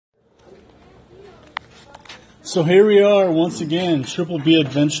So here we are once again, Triple B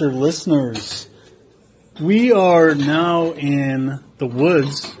Adventure listeners. We are now in the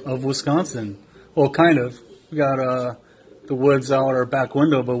woods of Wisconsin. Well, kind of. We got the woods out our back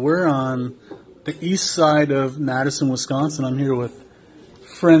window, but we're on the east side of Madison, Wisconsin. I'm here with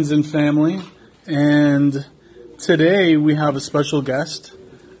friends and family, and today we have a special guest.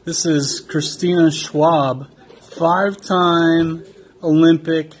 This is Christina Schwab, 5-time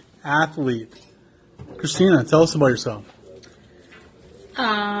Olympic athlete. Christina, tell us about yourself.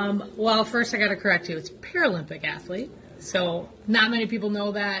 Well, first I got to correct you. It's Paralympic athlete. So not many people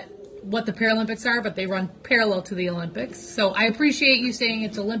know what the Paralympics are, but they run parallel to the Olympics. So I appreciate you saying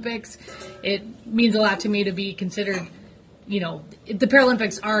it's Olympics. It means a lot to me to be considered, the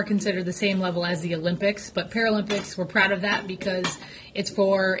Paralympics are considered the same level as the Olympics, but Paralympics, we're proud of that because it's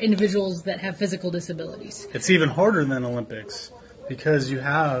for individuals that have physical disabilities. It's even harder than Olympics because you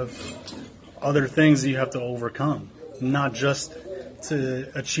have other things that you have to overcome, not just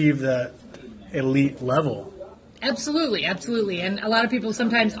to achieve that elite level. Absolutely, absolutely. And a lot of people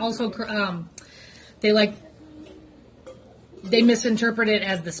sometimes also, they misinterpret it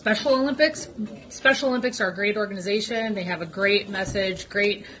as the Special Olympics. Special Olympics are a great organization. They have a great message,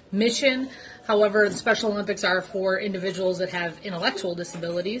 great mission. However, the Special Olympics are for individuals that have intellectual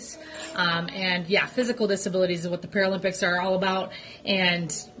disabilities. Physical disabilities is what the Paralympics are all about. And,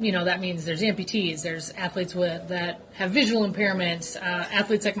 that means there's amputees, there's athletes that have visual impairments,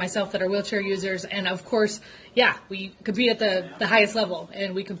 athletes like myself that are wheelchair users. And, of course, we compete at the highest level,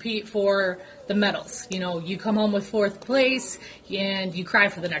 and we compete for the medals. You come home with fourth place, and you cry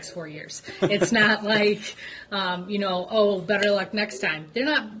for the next 4 years. It's not like, better luck next time.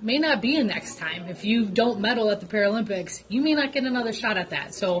 May not be a next time. If you don't medal at the Paralympics, you may not get another shot at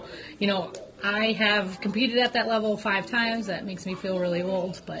that. So, I have competed at that level 5 times. That makes me feel really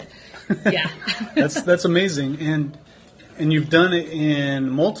old, but yeah. That's amazing. And you've done it in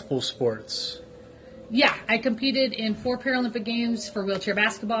multiple sports. Yeah, I competed in 4 Paralympic Games for wheelchair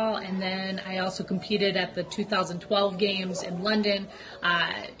basketball, and then I also competed at the 2012 Games in London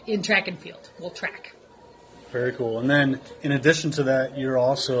in track and field, track. Very cool. And then, in addition to that, you're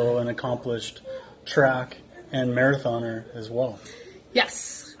also an accomplished track and marathoner as well.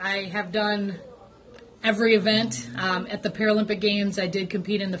 Yes, I have done every event. At the Paralympic Games, I did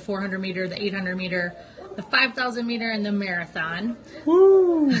compete in the 400 meter, the 800 meter, the 5,000 meter, and the marathon.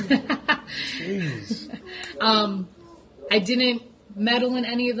 Woo! Jeez. I didn't medal in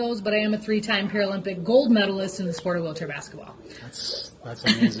any of those, but I am a 3-time Paralympic gold medalist in the sport of wheelchair basketball. That's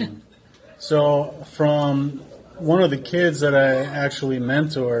amazing. So from one of the kids that I actually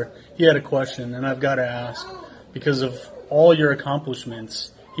mentor, he had a question, and I've got to ask, because of all your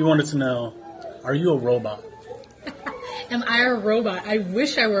accomplishments, he wanted to know, are you a robot? Am I a robot? I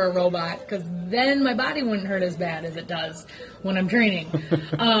wish I were a robot, because then my body wouldn't hurt as bad as it does when I'm training.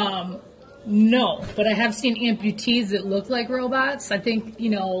 No, but I have seen amputees that look like robots. I think,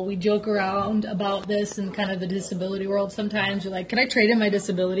 we joke around about this in kind of the disability world sometimes. You're like, can I trade in my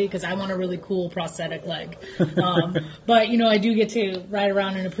disability? Because I want a really cool prosthetic leg. But, I do get to ride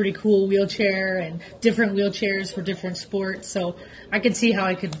around in a pretty cool wheelchair and different wheelchairs for different sports. So I could see how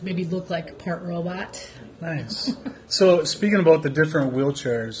I could maybe look like part robot. Nice. So speaking about the different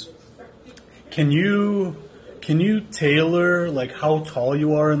wheelchairs, can you tailor like how tall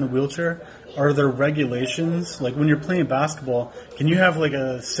you are in the wheelchair? Are there regulations? Like when you're playing basketball, can you have like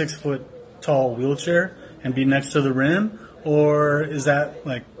a 6-foot tall wheelchair and be next to the rim? Or is that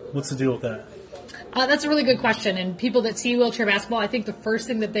like, what's the deal with that? That's a really good question. And people that see wheelchair basketball, I think the first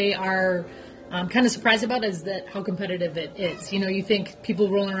thing that they are kind of surprised about is that how competitive it is. You think people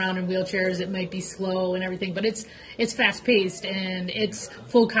rolling around in wheelchairs, it might be slow and everything, but it's fast paced and it's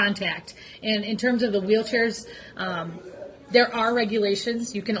full contact. And in terms of the wheelchairs, there are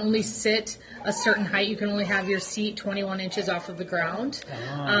regulations. You can only sit a certain height. You can only have your seat 21 inches off of the ground.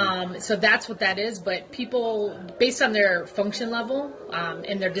 So that's what that is. But people, based on their function level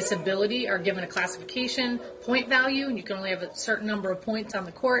and their disability, are given a classification point value, and you can only have a certain number of points on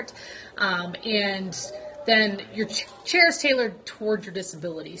the court. And then your chair is tailored toward your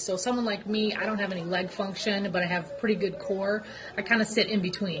disability. So someone like me, I don't have any leg function, but I have pretty good core. I kind of sit in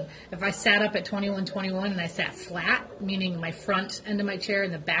between. If I sat up at 21-21 and I sat flat, meaning my front end of my chair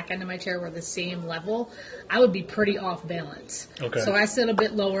and the back end of my chair were the same level, I would be pretty off balance. Okay. So I sit a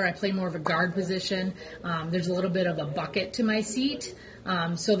bit lower. I play more of a guard position. There's a little bit of a bucket to my seat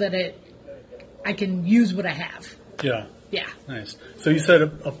so that I can use what I have. Yeah. Yeah. Nice. So you said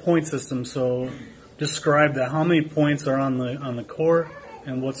a point system, so describe that. How many points are on the court,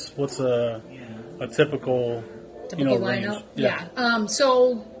 and what's a typical lineup? range? Yeah.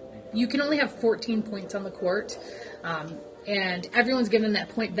 So you can only have 14 points on the court, and everyone's given that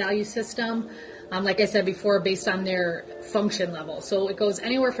point value system. Like I said before, based on their function level. So it goes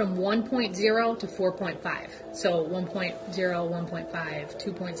anywhere from 1.0 to 4.5. So 1.0, 1.5,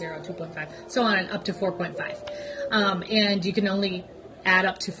 2.0, 2.5, so on up to 4.5. And you can only add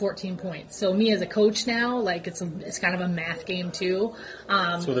up to 14 points. So me as a coach now, like it's kind of a math game too.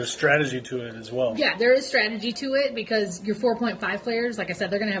 So there's strategy to it as well. Yeah, there is strategy to it because your 4.5 players, like I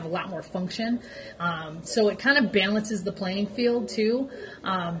said, they're going to have a lot more function. So it kind of balances the playing field too,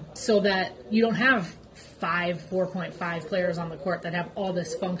 so that you don't have 4.5 players on the court that have all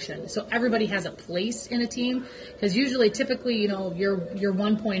this function. So everybody has a place in a team because typically, your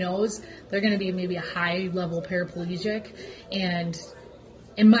 1.0s, they're going to be maybe a high-level paraplegic, and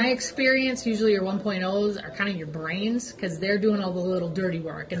in my experience, usually your 1.0s are kind of your brains because they're doing all the little dirty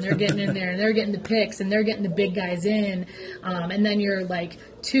work and they're getting in there and they're getting the picks and they're getting the big guys in. And then your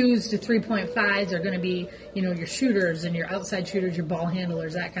 2s to 3.5s are going to be, your shooters and your outside shooters, your ball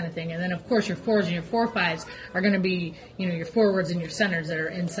handlers, that kind of thing. And then, of course, your 4s and your 4.5s are going to be, your forwards and your centers that are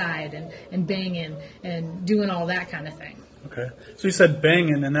inside and banging and doing all that kind of thing. Okay. So you said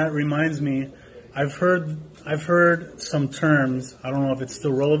banging, and that reminds me, I've heard some terms. I don't know if it's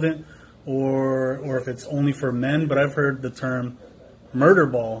still relevant or if it's only for men, but I've heard the term murder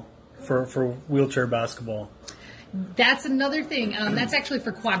ball for wheelchair basketball. That's another thing. That's actually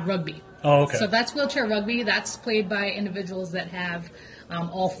for quad rugby. Oh, okay. So that's wheelchair rugby. That's played by individuals that have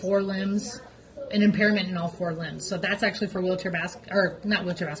all four limbs, an impairment in all four limbs. So that's actually for wheelchair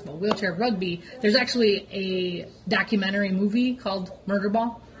rugby. There's actually a documentary movie called Murder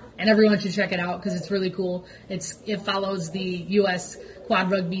Ball. And everyone should check it out because it's really cool. It follows the U.S. quad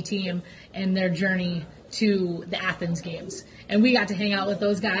rugby team and their journey to the Athens games. And we got to hang out with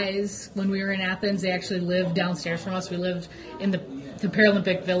those guys when we were in Athens. They actually lived downstairs from us. We lived in the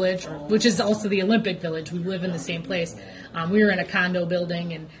Paralympic Village, which is also the Olympic Village. We live in the same place. We were in a condo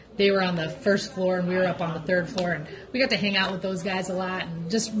building, and they were on the first floor, and we were up on the third floor. And we got to hang out with those guys a lot, and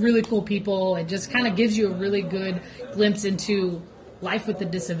just really cool people. It just kind of gives you a really good glimpse into life with a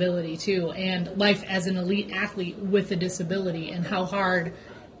disability too, and life as an elite athlete with a disability, and how hard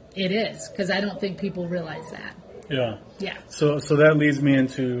it is, because I don't think people realize that. Yeah. So that leads me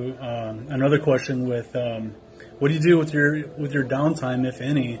into another question with what do you do with your downtime, if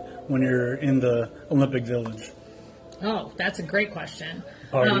any, when you're in the Olympic Village? Oh, that's a great question.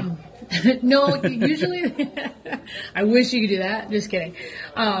 Party? No, usually I wish you could do that. Just kidding.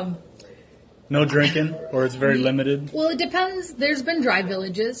 No drinking, or it's very limited? Well, it depends. There's been dry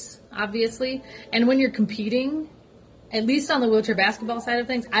villages, obviously. And when you're competing, at least on the wheelchair basketball side of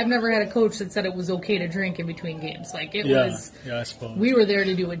things, I've never had a coach that said it was okay to drink in between games. Yeah, I suppose. We were there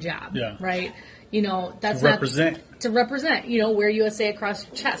to do a job, right? That's to represent. To represent, wear USA across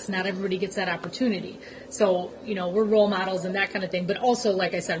your chest. Not everybody gets that opportunity. So, we're role models and that kind of thing. But also,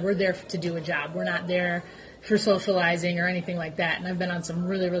 like I said, we're there to do a job. We're not there for socializing or anything like that. And I've been on some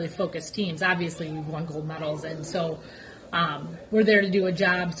really, really focused teams. Obviously, we've won gold medals. And so we're there to do a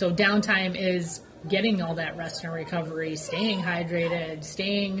job. So downtime is getting all that rest and recovery, staying hydrated,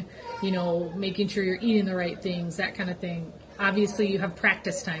 making sure you're eating the right things, that kind of thing. Obviously, you have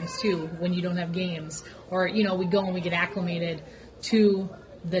practice times, too, when you don't have games. Or, we go and we get acclimated to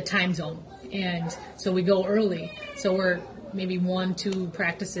the time zone. And so we go early. So we're maybe 1-2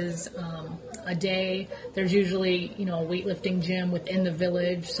 practices a day. There's usually, a weightlifting gym within the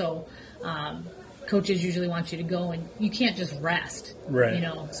village. So coaches usually want you to go, and you can't just rest. Right.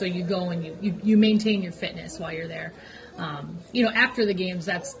 So you go and you maintain your fitness while you're there. After the games,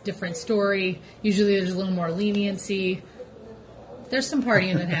 that's a different story. Usually there's a little more leniency. There's some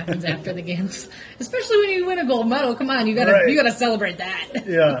partying that happens after the games, especially when you win a gold medal. Come on, you gotta celebrate that.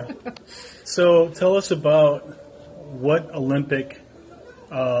 Yeah. So tell us about what Olympic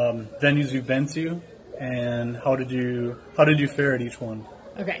venues you've been to, and how did you fare at each one?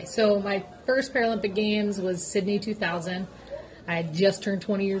 Okay, so my first Paralympic Games was Sydney 2000. I had just turned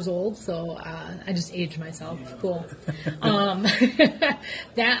 20 years old, so I just aged myself. Cool.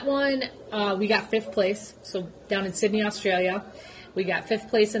 That one, we got 5th place, so down in Sydney, Australia. We got 5th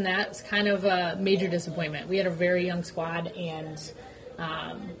place in that. It's kind of a major disappointment. We had a very young squad, and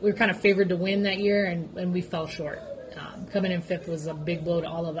we were kind of favored to win that year, and we fell short. Coming in 5th was a big blow to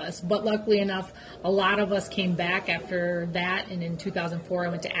all of us. But luckily enough, a lot of us came back after that, and in 2004 I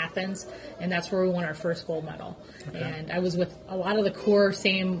went to Athens, and that's where we won our first gold medal. Okay. And I was with a lot of the core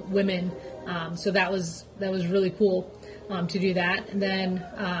same women, so that was really cool to do that. And then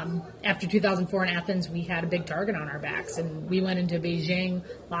after 2004 in Athens, we had a big target on our backs, and we went into Beijing,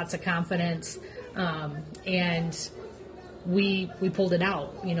 lots of confidence, and we pulled it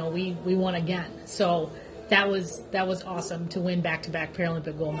out. You know, we won again. So that was awesome to win back-to-back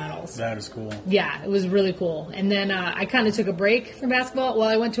Paralympic gold medals. That is cool. Yeah, it was really cool. And then I kind of took a break from basketball. Well,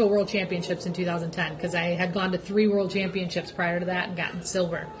 I went to a World Championships in 2010 because I had gone to 3 World Championships prior to that and gotten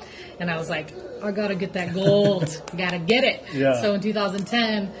silver. And I was like, I got to get that gold. Got to get it. Yeah. So in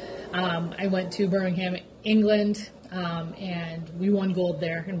 2010, I went to Birmingham, England, and we won gold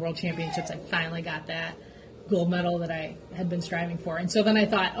there in World Championships. I finally got that gold medal that I had been striving for. And so then I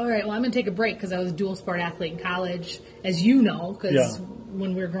thought, all right, well, I'm going to take a break because I was a dual sport athlete in college, as you know, because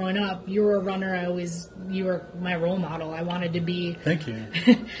when we were growing up, you were a runner. You were my role model. I wanted to be. Thank you.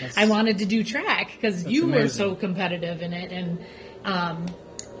 I wanted to do track because you were amazing. so competitive in it.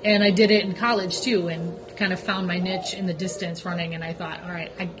 And I did it in college too, and kind of found my niche in the distance running. And I thought, all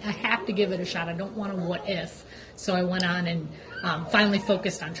right, I have to give it a shot. I don't want to what if. So I went on and finally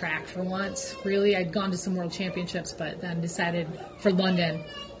focused on track for once. Really, I'd gone to some world championships, but then decided for London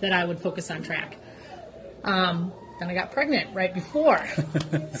that I would focus on track. Then I got pregnant right before.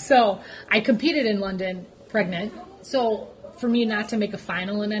 So I competed in London pregnant. So for me not to make a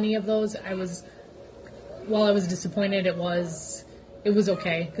final in any of those, while I was disappointed, it was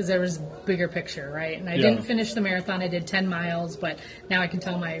okay because there was bigger picture, right? And I didn't finish the marathon. I did 10 miles, but now I can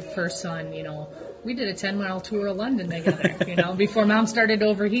tell my first son, you know, we did a 10-mile tour of London together, you know, before Mom started to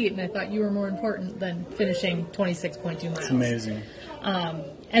overheat, and I thought you were more important than finishing 26.2 miles. It's amazing.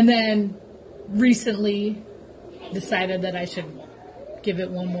 And then recently decided that I should give it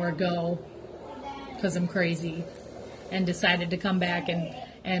one more go because I'm crazy, and decided to come back and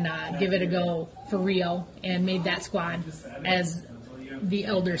give it a go for Rio, and made that squad as the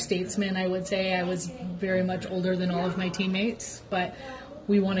elder statesman, I would say. I was very much older than all of my teammates, but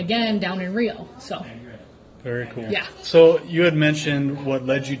we won again down in Rio. So very cool. Yeah. So you had mentioned what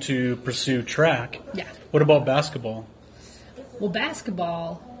led you to pursue track. Yeah. What about basketball? Well,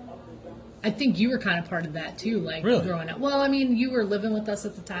 basketball, I think you were kind of part of that too, like Really? growing up. Well, I mean, you were living with us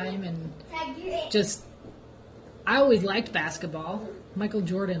at the time, and just I always liked basketball. Michael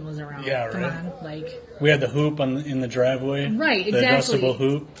Jordan was around. Yeah, Come right. on, like. We had the hoop in the driveway. Right, The exactly. adjustable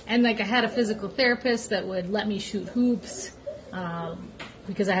hoop. And like I had a physical therapist that would let me shoot hoops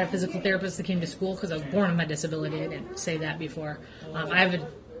because I had a physical therapist that came to school because I was born with my disability. I didn't say that before. I have a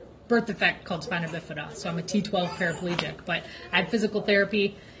birth defect called spina bifida, so I'm a T12 paraplegic. But I had physical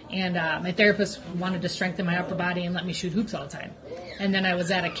therapy, and my therapist wanted to strengthen my upper body and let me shoot hoops all the time. And then I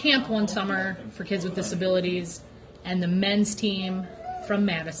was at a camp one summer for kids with disabilities, and the men's team from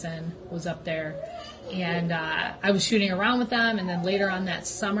Madison was up there. And I was shooting around with them, and then later on that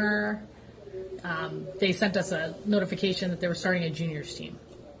summer, they sent us a notification that they were starting a juniors team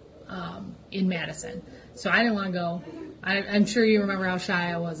in Madison. So I didn't want to go. I'm sure you remember how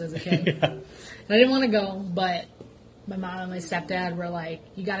shy I was as a kid. Yeah. And I didn't want to go, but my mom and my stepdad were like,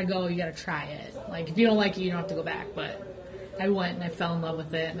 you got to go, you got to try it. Like, if you don't like it, you don't have to go back. But I went, and I fell in love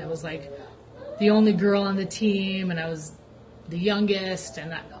with it, and I was like the only girl on the team, and I was the youngest,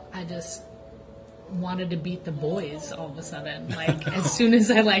 and I just wanted to beat the boys all of a sudden. Like, as soon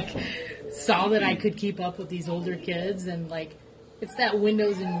as I saw that I could keep up with these older kids, and it's that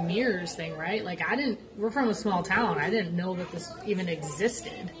windows and mirrors thing, right? Like, we're from a small town. I didn't know that this even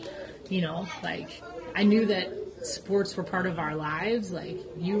existed, you know? Like, I knew that sports were part of our lives. Like,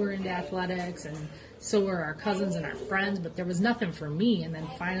 you were into athletics, and so were our cousins and our friends, but there was nothing for me. And then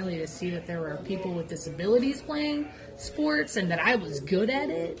finally to see that there were people with disabilities playing sports and that I was good at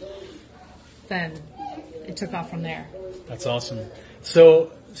it, then it took off from there. That's awesome.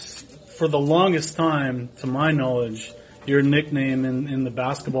 So for the longest time, to my knowledge, your nickname in the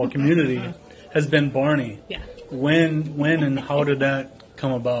basketball community has been Barney. Yeah. When and how did that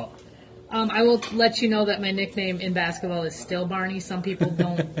come about? I will let you know that my nickname in basketball is still Barney. Some people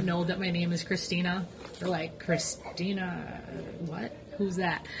don't know that my name is Christina. They're like, Christina, what? Who's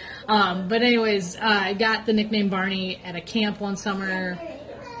that? But anyways, I got the nickname Barney at a camp one summer.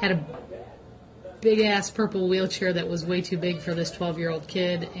 Had a big-ass purple wheelchair that was way too big for this 12-year-old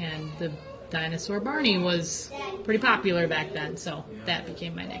kid, and the dinosaur Barney was pretty popular back then, so that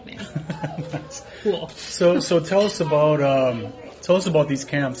became my nickname. Cool. So tell us about these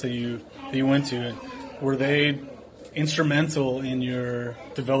camps that you went to. Were they instrumental in your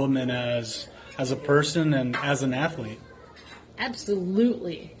development as a person and as an athlete?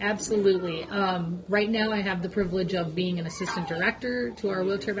 Absolutely. Right now I have the privilege of being an assistant director to our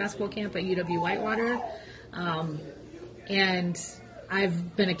wheelchair basketball camp at UW-Whitewater. And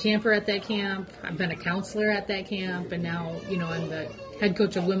I've been a camper at that camp. I've been a counselor at that camp. And now, I'm the head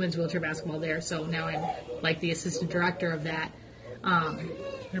coach of women's wheelchair basketball there. So now I'm like the assistant director of that.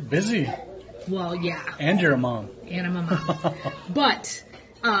 You're busy. Well, yeah. And you're a mom. And I'm a mom. But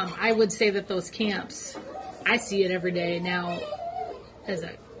I would say that those camps, I see it every day now as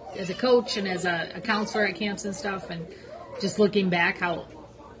a coach and as a counselor at camps and stuff, and just looking back how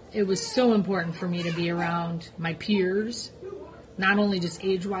it was so important for me to be around my peers, not only just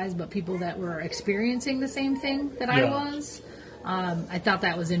age-wise, but people that were experiencing the same thing that I was. I thought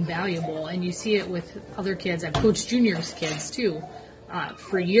that was invaluable, and you see it with other kids. I've coached juniors kids, too,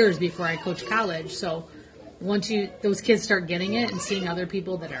 for years before I coached college. So once those kids start getting it and seeing other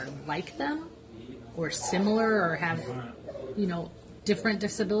people that are like them or similar or have, different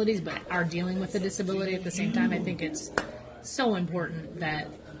disabilities but are dealing with a disability at the same time, I think it's so important that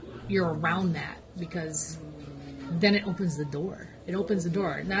you're around that, because then it opens the door. It opens the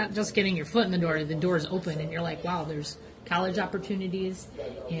door. Not just getting your foot in the door's open, and you're like, wow, there's college opportunities,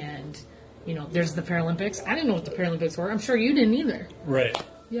 and, there's the Paralympics. I didn't know what the Paralympics were. I'm sure you didn't either. Right.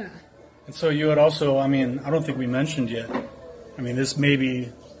 Yeah. And so you had also, I don't think we mentioned yet, this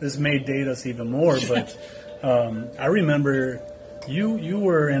may date us even more, but I remember you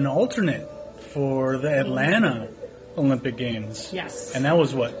were an alternate for the Atlanta Olympic Games. Yes. And that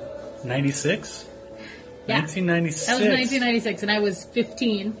was what, 96? Yeah. 1996. That was 1996, and I was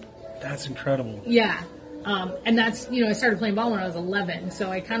 15. That's incredible. Yeah. And that's, I started playing ball when I was 11, so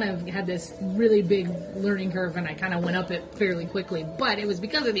I kind of had this really big learning curve, and I kind of went up it fairly quickly. But it was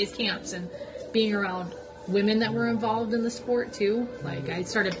because of these camps and being around women that were involved in the sport, too. Like, I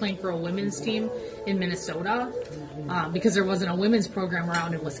started playing for a women's team in Minnesota because there wasn't a women's program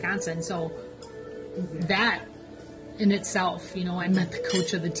around in Wisconsin. So that in itself, I met the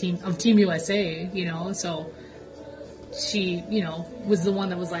coach of the team, of Team USA, so she, was the one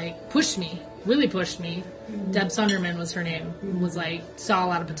that was like, really pushed me. Deb Sunderman was her name, was like, saw a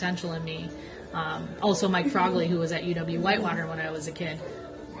lot of potential in me. Also Mike Frogley, who was at UW Whitewater when I was a kid,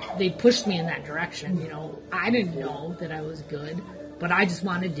 they pushed me in that direction. I didn't know that I was good, but I just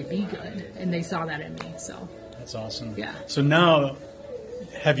wanted to be good, and they saw that in me. So that's awesome. Yeah. So now,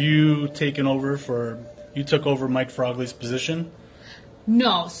 have you taken over you took over Mike Frogley's position?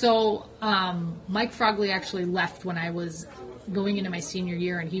 No. So Mike Frogley actually left when I was going into my senior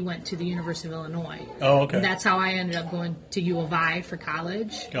year, and he went to the University of Illinois. Oh, okay. And that's how I ended up going to U of I for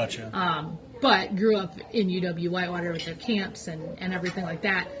college. Gotcha. But grew up in UW Whitewater with their camps and everything like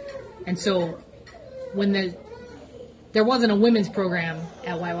that. And so when there wasn't a women's program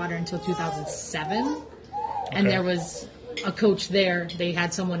at Whitewater until 2007, and there was a coach there. They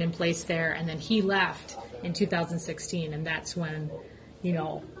had someone in place there, and then he left in 2016, and that's when,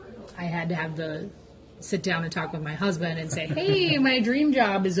 I had to have sit down and talk with my husband and say, hey, my dream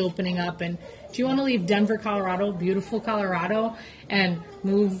job is opening up, and do you want to leave Denver, Colorado, beautiful Colorado, and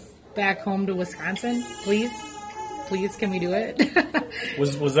move back home to Wisconsin? Please, can we do it?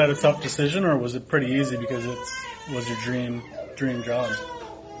 Was that a tough decision, or was it pretty easy because it was your dream job?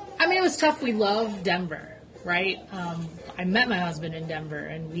 It was tough. We love Denver, right? I met my husband in Denver,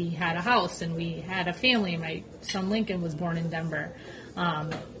 and we had a house, and we had a family. My son Lincoln was born in Denver.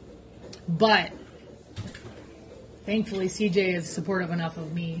 But thankfully, CJ is supportive enough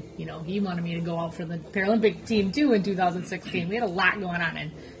of me. He wanted me to go out for the Paralympic team, too, in 2016. We had a lot going on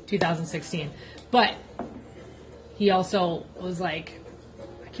in 2016. But he also was like,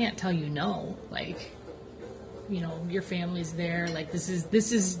 I can't tell you no. Like, your family's there. Like, this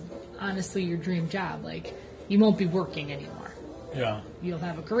is honestly your dream job. Like, you won't be working anymore. Yeah. You'll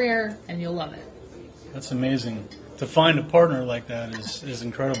have a career, and you'll love it. That's amazing. To find a partner like that is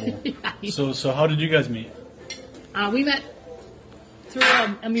incredible. Yeah. So how did you guys meet? We met through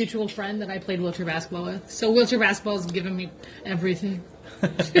a mutual friend that I played wheelchair basketball with. So wheelchair basketball has given me everything.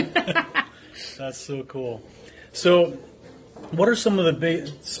 That's so cool. So what are some of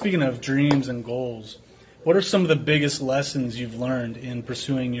speaking of dreams and goals, what are some of the biggest lessons you've learned in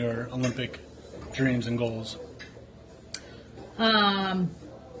pursuing your Olympic dreams and goals?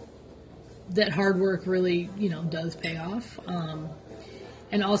 That hard work really, does pay off.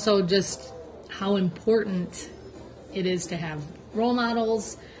 And also just how important it is to have role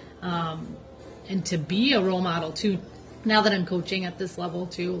models, and to be a role model too. Now that I'm coaching at this level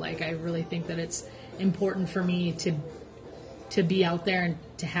too, like, I really think that it's important for me to be out there and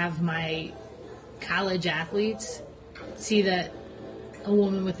to have my college athletes see that a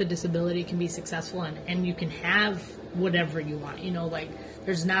woman with a disability can be successful, and you can have whatever you want. Like,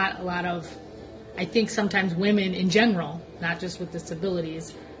 there's not a lot of, I think sometimes women in general, not just with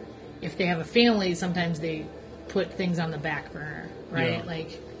disabilities, if they have a family, sometimes they put things on the back burner, right? Yeah.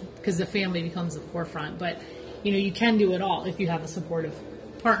 Like, because the family becomes the forefront. But, you can do it all if you have a supportive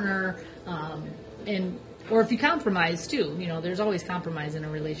partner, or if you compromise too. There's always compromise in a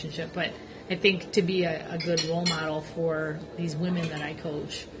relationship. But I think to be a good role model for these women that I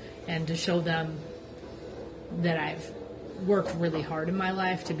coach and to show them that I've worked really hard in my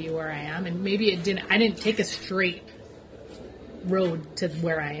life to be where I am. And maybe I didn't take a straight road to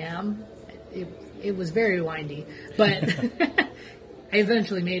where I am. It was very windy, but I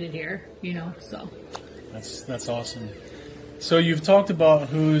eventually made it here, so. That's awesome. So you've talked about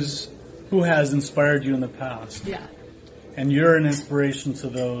who has inspired you in the past. Yeah. And you're an inspiration to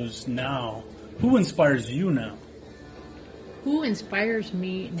those now. Who inspires you now? Who inspires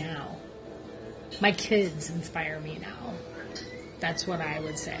me now? My kids inspire me now. That's what I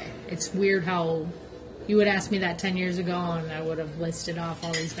would say. It's weird how you would ask me that 10 years ago and I would have listed off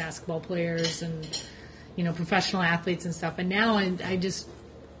all these basketball players and, professional athletes and stuff. And now I just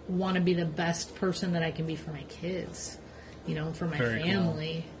want to be the best person that I can be for my kids, for my Very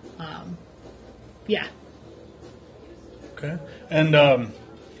family. Yeah. Okay. And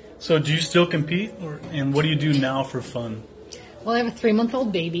so do you still compete? And what do you do now for fun? Well, I have a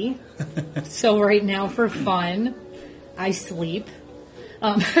 3-month-old baby. So right now for fun, I sleep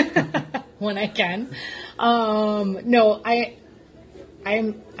when I can. No,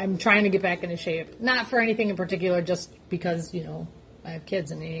 I'm trying to get back into shape. Not for anything in particular, just because, I have kids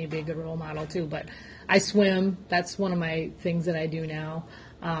and they need to be a good role model too. But I swim. That's one of my things that I do now.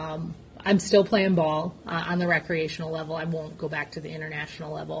 I'm still playing ball on the recreational level. I won't go back to the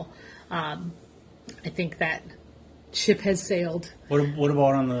international level. I think that ship has sailed. What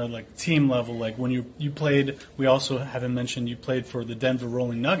about on the team level? Like when you played, we also haven't mentioned you played for the Denver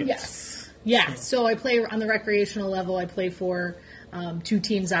Rolling Nuggets. Yes. Yeah. So I play on the recreational level. I play for 2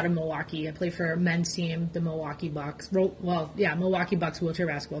 teams out of Milwaukee. I play for a men's team, the Milwaukee Bucks. Milwaukee Bucks wheelchair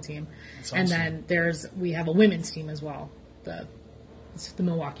basketball team. That's awesome. And then we have a women's team as well. It's the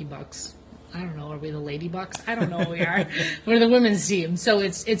Milwaukee Bucks. I don't know. Are we the Lady Bucks? I don't know what we are. We're the women's team. So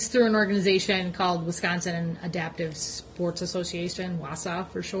it's through an organization called Wisconsin Adaptive Sports Association, WASA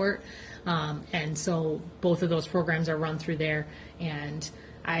for short. And so both of those programs are run through there. And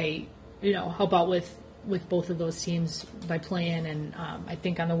I, help out with both of those teams by playing. And I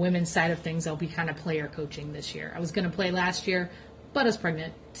think on the women's side of things, I'll be kind of player coaching this year. I was going to play last year, but I was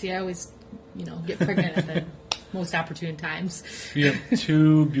pregnant. See, I always, get pregnant at the most opportune times. You have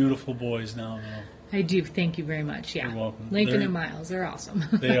 2 beautiful boys now, though. I do. Thank you very much. Yeah. You're welcome. Lincoln and Miles, they're awesome.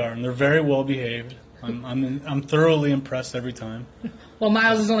 They are, and they're very well behaved. I'm thoroughly impressed every time. Well,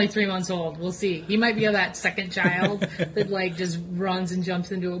 Miles is only 3 months old. We'll see. He might be that second child that just runs and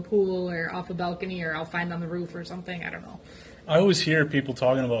jumps into a pool or off a balcony, or I'll find on the roof or something. I don't know. I always hear people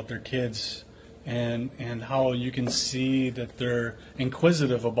talking about their kids and how you can see that they're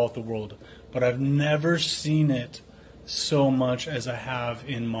inquisitive about the world. But I've never seen it so much as I have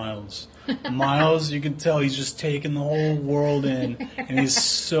in Miles. Miles, you can tell he's just taking the whole world in, and he's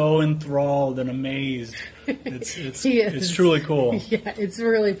so enthralled and amazed. It's truly cool. Yeah, it's a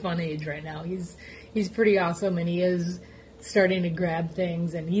really fun age right now. He's pretty awesome, and he is starting to grab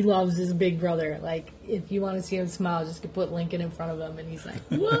things, and he loves his big brother. Like, if you want to see him smile, just put Lincoln in front of him, and he's like,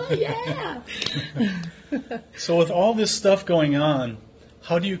 whoa, yeah! So with all this stuff going on,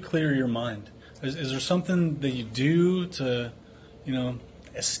 how do you clear your mind? Is there something that you do to,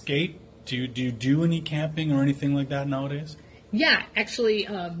 escape? Do you do any camping or anything like that nowadays? Yeah, actually,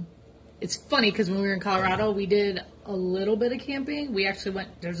 it's funny because when we were in Colorado, we did a little bit of camping. We actually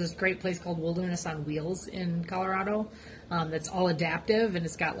there's this great place called Wilderness on Wheels in Colorado that's all adaptive, and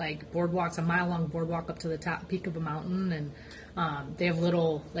it's got boardwalks, a mile-long boardwalk up to the top peak of a mountain, and they have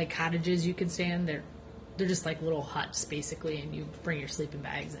little cottages you can stay in. They're just little huts basically, and you bring your sleeping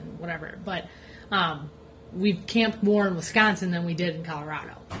bags and whatever. But we've camped more in Wisconsin than we did in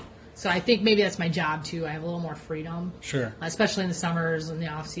Colorado. So I think maybe that's my job too. I have a little more freedom. Sure. Especially in the summers and the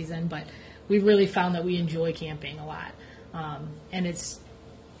off season. But we really found that we enjoy camping a lot. And it's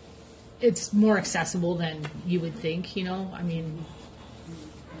more accessible than you would think, I mean,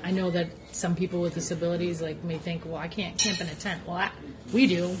 I know that some people with disabilities may think, well, I can't camp in a tent. Well, we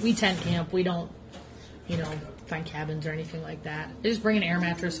do. We tent camp. We don't, find cabins or anything like that. I just bring an air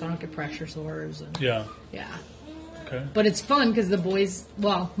mattress so I don't get pressure sores. And, yeah. Yeah. Okay. But it's fun because the boys,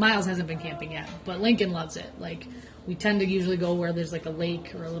 Miles hasn't been camping yet, but Lincoln loves it. We tend to usually go where there's a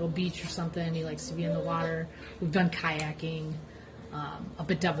lake or a little beach or something. He likes to be in the water. We've done kayaking up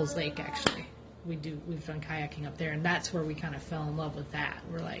at Devil's Lake, actually. We've done kayaking up there, and that's where we kind of fell in love with that.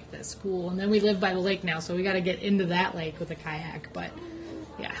 We're like, that's cool. And then we live by the lake now, so we got to get into that lake with a kayak. But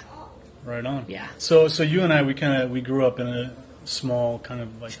yeah. Right on. Yeah. So you and I, we grew up in a small kind of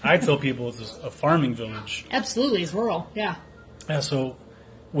I tell people it's a farming village. Absolutely, it's rural. Yeah. Yeah. So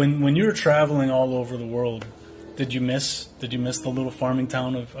when you were traveling all over the world, did you miss the little farming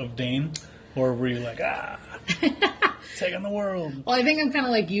town of Dane? Or were you like, taking the world? Well, I think I'm kind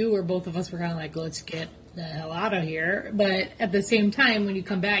of like you, where both of us were kind of like, let's get the hell out of here. But at the same time, when you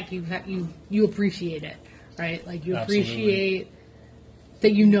come back, you appreciate it, right? Like you appreciate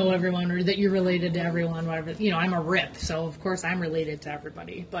that you know everyone or that you're related to everyone. Whatever, I'm a Rip, so of course I'm related to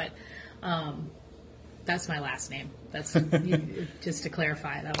everybody. But that's my last name. That's just to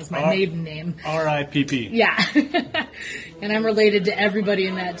clarify. That was my maiden name. R-I-P-P. Yeah, and I'm related to everybody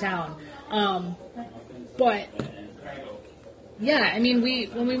in that town. But yeah, I mean,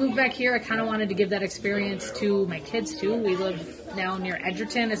 when we moved back here, I kind of wanted to give that experience to my kids too. We live now near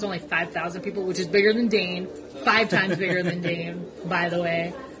Edgerton. It's only 5,000 people, which is bigger than Dane. 5 times bigger than Dane, by the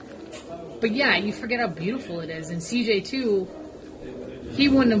way. But yeah, you forget how beautiful it is. And CJ too, he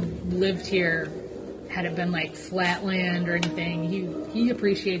wouldn't have lived here had it been like flat land or anything. He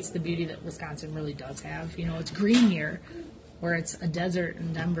appreciates the beauty that Wisconsin really does have. It's green here, where it's a desert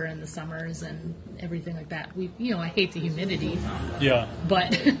in Denver in the summers and everything like that. I hate the humidity. Yeah.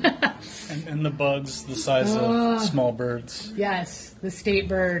 But and the bugs, the size of small birds. Yes, the state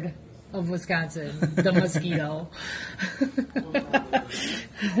bird of Wisconsin, the mosquito.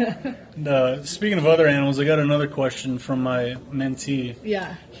 Speaking of other animals, I got another question from my mentee.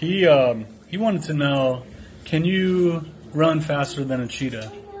 Yeah. He wanted to know, can you run faster than a cheetah?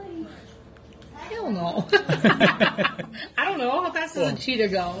 Hell no. I don't know. How fast does a cheetah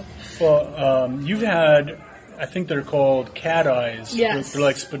go? Well, you've had, I think they're called cat eyes. Yes. They're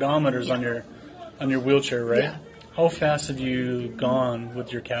like speedometers on your wheelchair, right? Yeah. How fast have you gone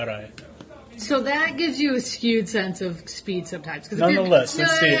with your cat eye? So that gives you a skewed sense of speed sometimes. Nonetheless,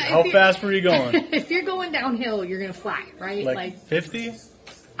 let's see. How fast were you going? If you're going downhill, you're going to fly, right? Like 50?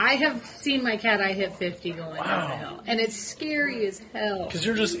 I have seen my cat eye hit 50 going down the hill. And it's scary as hell. Because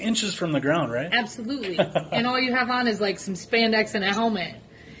you're just inches from the ground, right? Absolutely. And all you have on is like some spandex and a helmet.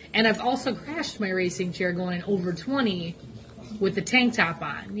 And I've also crashed my racing chair going over 20 with the tank top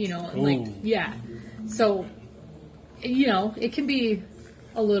on, yeah. So, it can be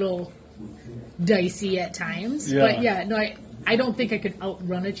a little dicey at times. Yeah. But yeah, no, I don't think I could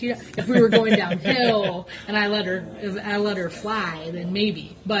outrun a cheetah. If we were going downhill and I let her fly, then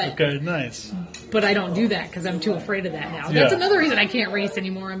maybe. But okay, nice. But I don't do that because I'm too afraid of that now. That's another reason I can't race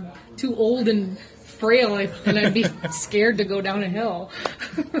anymore. I'm too old and frail, and I'd be scared to go down a hill.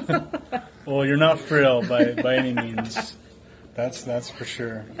 Well, you're not frail by any means. That's for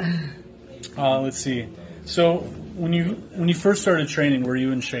sure. Let's see. So when you first started training, were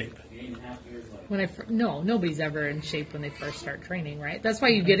you in shape? No, nobody's ever in shape when they first start training, right? That's why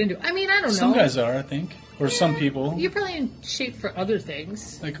you get into. I mean, I don't know. Some guys are, I think, or some people. You're probably in shape for other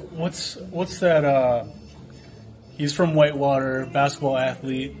things. Like what's that? He's from Whitewater, basketball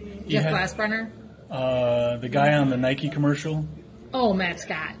athlete. Jeff Glassbrenner. The guy on the Nike commercial. Oh, Matt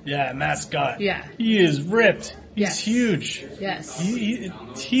Scott. Yeah, Matt Scott. Yeah, he is ripped. He's huge. Yes.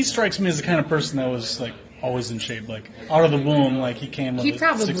 He strikes me as the kind of person that was like always in shape, like out of the womb, like he came with He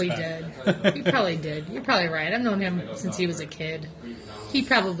probably did. He probably did. You're probably right. I've known him since he was a kid. He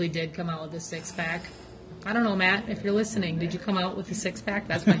probably did come out with a six-pack. I don't know, Matt, if you're listening, did you come out with a six-pack?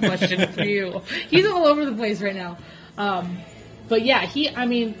 That's my question for you. He's all over the place right now. But yeah,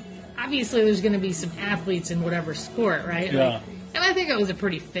 obviously there's going to be some athletes in whatever sport, right? Yeah. And I think I was a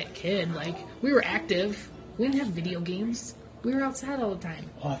pretty fit kid. Like, we were active. We didn't have video games. We were outside all the time.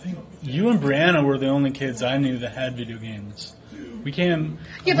 Well, I think you and Brianna were the only kids I knew that had video games. We came.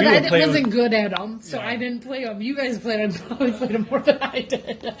 Yeah, but I wasn't good at them, so I didn't play them. You guys probably played them more than I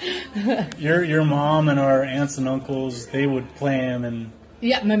did. Your mom and our aunts and uncles, they would play them, and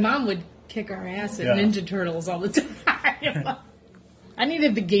yeah, my mom would kick our ass at Ninja Turtles all the time. I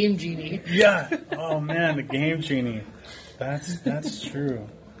needed the Game Genie. Yeah. Oh man, the Game Genie. That's true.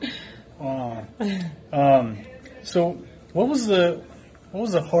 So what was the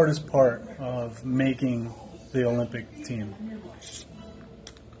hardest part of making the Olympic team?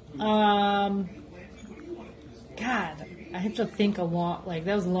 God, I have to think a lot. Like,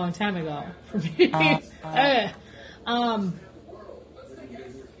 that was a long time ago for me.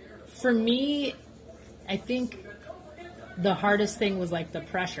 For me, I think the hardest thing was like the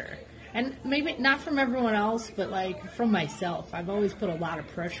pressure. And maybe not from everyone else, but like from myself. I've always put a lot of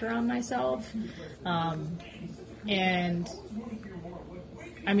pressure on myself. And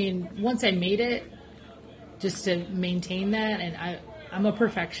I mean, once I made it, just to maintain that, and I'm a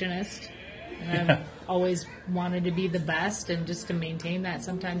perfectionist, and I've always wanted to be the best, and just to maintain that,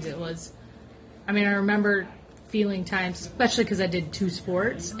 sometimes it was, I remember feeling times, especially because I did 2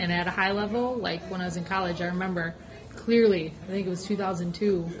 sports, and at a high level, like when I was in college, I remember clearly, I think it was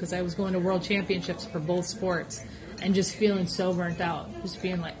 2002, because I was going to world championships for both sports, and just feeling so burnt out, just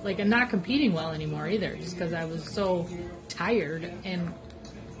being like and not competing well anymore either, just because I was so tired and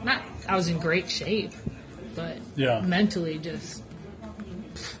I was in great shape, but mentally just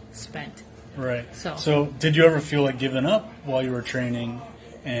spent. Right. So did you ever feel like giving up while you were training,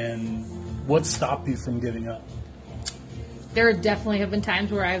 and what stopped you from giving up? There definitely have been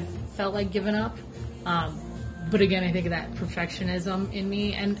times where I've felt like giving up. But again, I think of that perfectionism in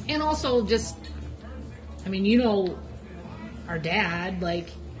me, and also just, I mean, our dad, like,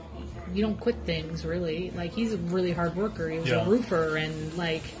 you don't quit things, really. Like, he's a really hard worker. He was a roofer, and,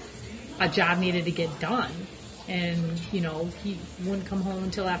 like, a job needed to get done. And, he wouldn't come home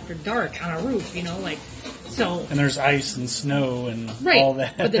until after dark on a roof, like, so. And there's ice and snow and all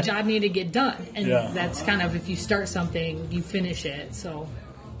that. But the job needed to get done. And that's kind of, if you start something, you finish it. So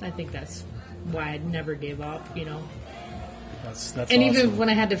I think that's why I never gave up, That's and awesome. even when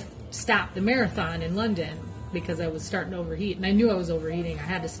I had to stop the marathon in London because I was starting to overheat, and I knew I was overheating, I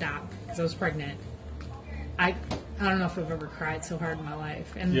had to stop because I was pregnant. I don't know if I've ever cried so hard in my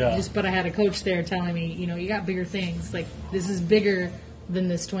life, and but I had a coach there telling me, you got bigger things. Like, this is bigger than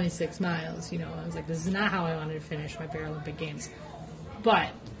this 26 miles. I was like, this is not how I wanted to finish my Paralympic Games, but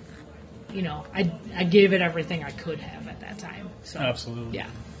I gave it everything I could have at that time. So absolutely, yeah.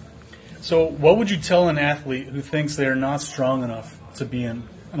 So what would you tell an athlete who thinks they're not strong enough to be an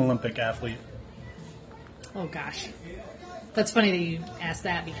Olympic athlete? Oh, gosh. That's funny that you asked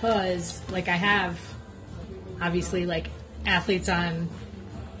that because, I have, obviously, athletes on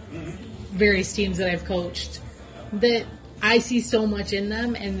various teams that I've coached that I see so much in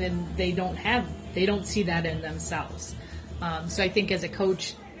them, and then they don't see that in themselves. So I think as a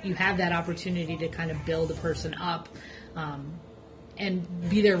coach, you have that opportunity to kind of build a person up, and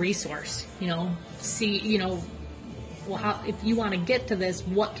be their resource, see, well, if you want to get to this,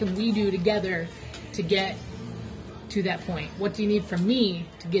 what can we do together to get to that point? What do you need from me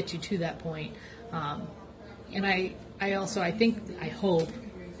to get you to that point? And I hope,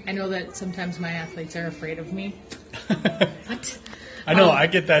 I know that sometimes my athletes are afraid of me. What? I know, I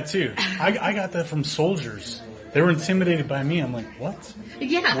get that too. I got that from soldiers. They were intimidated by me. I'm like, what?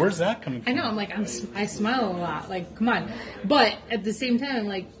 Yeah. Where's that coming from? I know. I'm like, I smile a lot. Like, come on. But at the same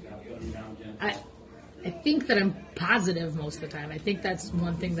time, I think that I'm positive most of the time. I think that's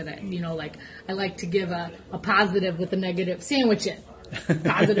one thing that I like to give a positive with a negative, sandwich it.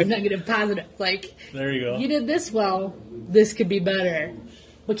 Positive, negative, positive. Like, there you go. You did this well. This could be better.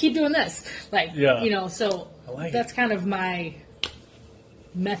 But keep doing this. So that's kind of my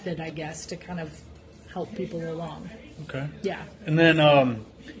method, I guess, to kind of help people along. Okay. Yeah. And then,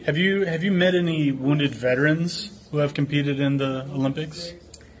 have you met any wounded veterans who have competed in the Olympics?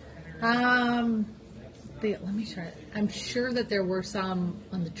 Let me try. I'm sure that there were some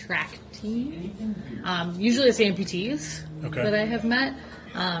on the track team. Usually it's amputees that I have met.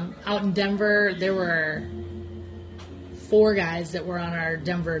 Out in Denver, there were 4 guys that were on our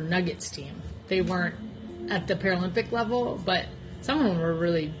Denver Nuggets team. They weren't at the Paralympic level, but some of them were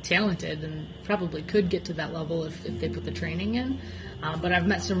really talented and probably could get to that level if they put the training in. But I've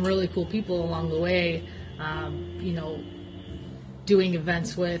met some really cool people along the way, doing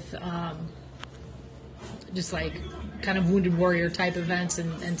events with just kind of Wounded Warrior type events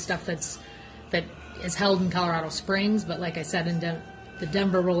and stuff that is held in Colorado Springs. But like I said, in the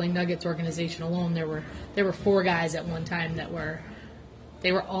Denver Rolling Nuggets organization alone, there were 4 guys at one time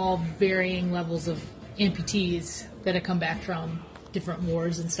they were all varying levels of amputees that had come back from different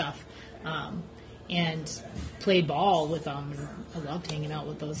wars and stuff, and played ball with them. I loved hanging out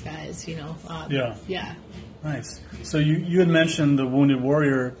with those guys, Yeah. Nice. So you had mentioned the Wounded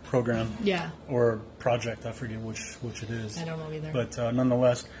Warrior program. Yeah. Or project, I forget which it is. I don't know either. But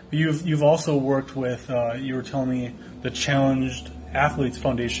nonetheless, you've also worked with, you were telling me, the Challenged Athletes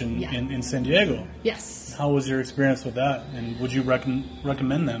Foundation in San Diego. Yes. How was your experience with that, and would you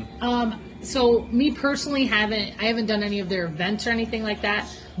recommend them? So me personally, I haven't done any of their events or anything like that.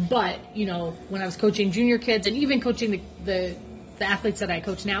 But when I was coaching junior kids and even coaching the athletes that I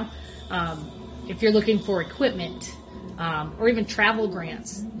coach now, if you're looking for equipment or even travel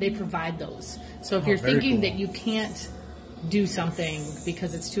grants, they provide those. So if you're thinking that you can't do something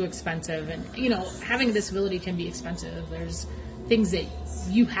because it's too expensive, and having a disability can be expensive. There's things that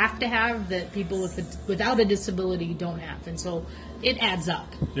you have to have that people without a disability don't have, and so it adds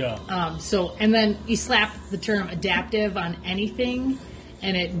up. Yeah. And then you slap the term adaptive on anything,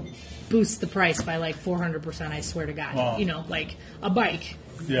 and it boosts the price by 400%. I swear to God. Wow. Like a bike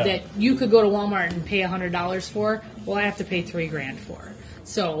that you could go to Walmart and pay $100 for. Well, I have to pay $3,000 for.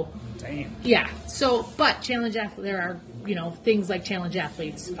 So, Damn. yeah. So, but there are, things like Challenge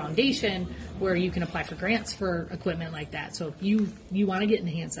Athletes Foundation where you can apply for grants for equipment like that. So if you want to get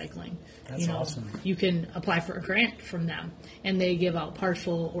into hand cycling, That's awesome. you can apply for a grant from them, and they give out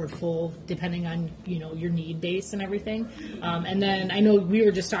partial or full depending on, your need base and everything. And then I know we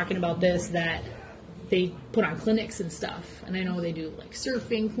were just talking about this, that they put on clinics and stuff, and I know they do like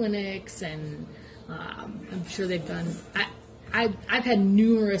surfing clinics, and I'm sure they've done. I've had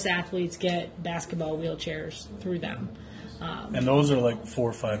numerous athletes get basketball wheelchairs through them. And those are like $4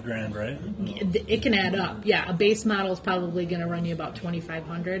 or $5 grand, right? It can add up. Yeah, a base model is probably going to run you about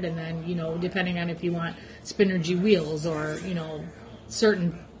 $2,500, and then depending on if you want Spinergy wheels or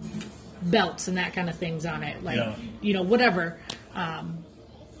certain belts and that kind of things on it, like whatever.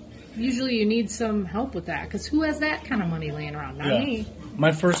 Usually you need some help with that, because who has that kind of money laying around? Not me.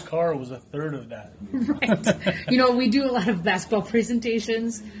 My first car was a third of that. Right. We do a lot of basketball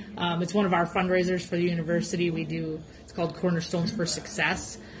presentations. It's one of our fundraisers for the university. It's called Cornerstones for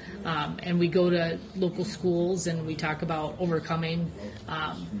Success. And we go to local schools and we talk about overcoming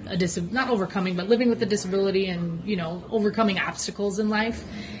not overcoming, but living with a disability and, overcoming obstacles in life.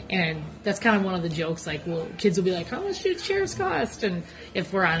 And that's kind of one of the jokes. Like, kids will be like, how much do chairs cost? And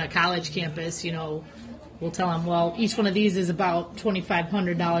if we're on a college campus, we'll tell them, well, each one of these is about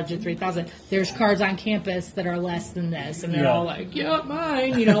 $2,500 to $3,000. There's cars on campus that are less than this. And they're all like, yeah,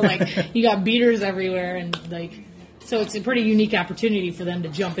 mine. Like, you got beaters everywhere. And, like, so it's a pretty unique opportunity for them to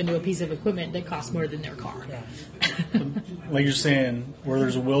jump into a piece of equipment that costs more than their car. Like you're saying, where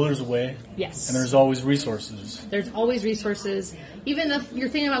there's a will, there's a way. Yes. And there's always resources. There's always resources. Even if you're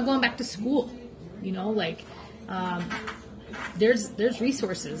thinking about going back to school, there's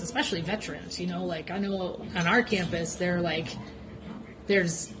resources, especially veterans. Like I know on our campus, they've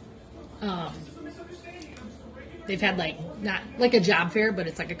had not like a job fair, but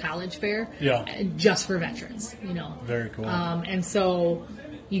it's like a college fair, just for veterans. Very cool. And so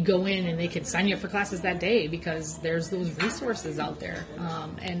you go in and they can sign you up for classes that day because there's those resources out there.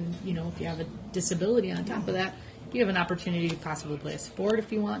 And if you have a disability on top of that, you have an opportunity to possibly play a sport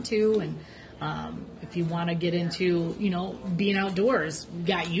if you want to, and if you want to get into, being outdoors, we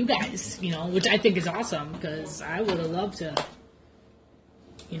got you guys, which I think is awesome, because I would have loved to,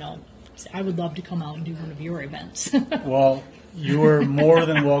 I would love to come out and do one of your events. Well, you are more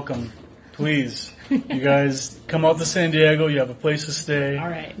than welcome. Please, you guys come out to San Diego. You have a place to stay. All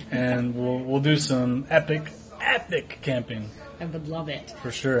right. And we'll do some epic camping. I would love it. For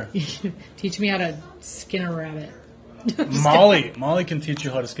sure. Teach me how to skin a rabbit. Molly can teach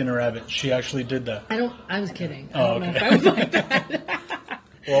you how to skin a rabbit. She actually did that. I was kidding. I Oh, don't okay. know if I would like that.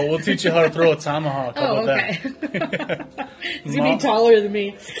 Well, we'll teach you how to throw a tomahawk. How about okay. He's going to be taller than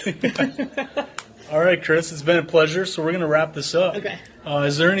me. All right, Chris, it's been a pleasure. So we're going to wrap this up. Okay.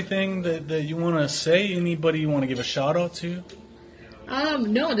 Is there anything that you want to say? Anybody you want to give a shout out to?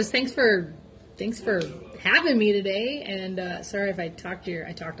 No, just thanks for having me today. And sorry if I talked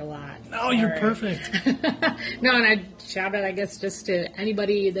a lot. No, you're perfect. No, and I shout out, I guess, just to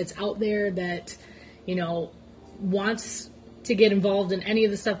anybody that's out there that, wants to get involved in any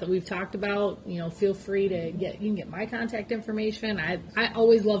of the stuff that we've talked about. Feel free to you can get my contact information. I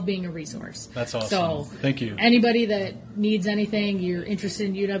always love being a resource. That's awesome. So thank you. Anybody that needs anything, you're interested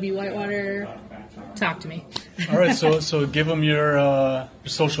in UW Whitewater, talk to me. All right, so give them your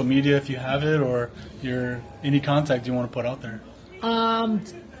social media if you have it, or any contact you want to put out there. Oh,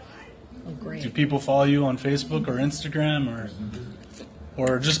 great. Do people follow you on Facebook or Instagram,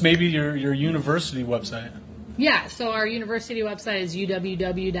 or just maybe your university website? Yeah, so our university website is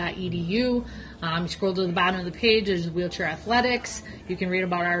uww.edu. You scroll to the bottom of the page, there's wheelchair athletics. You can read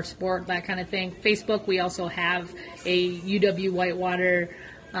about our sport, that kind of thing. Facebook, we also have a UW Whitewater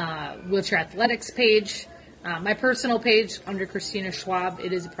wheelchair athletics page. My personal page, under Christina Schwab,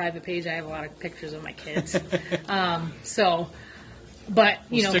 it is a private page. I have a lot of pictures of my kids. But,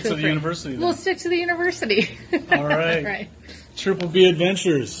 We'll stick to the university then. We'll stick to the university. All right. Right. Triple B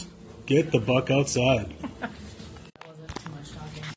Adventures. Get the buck outside.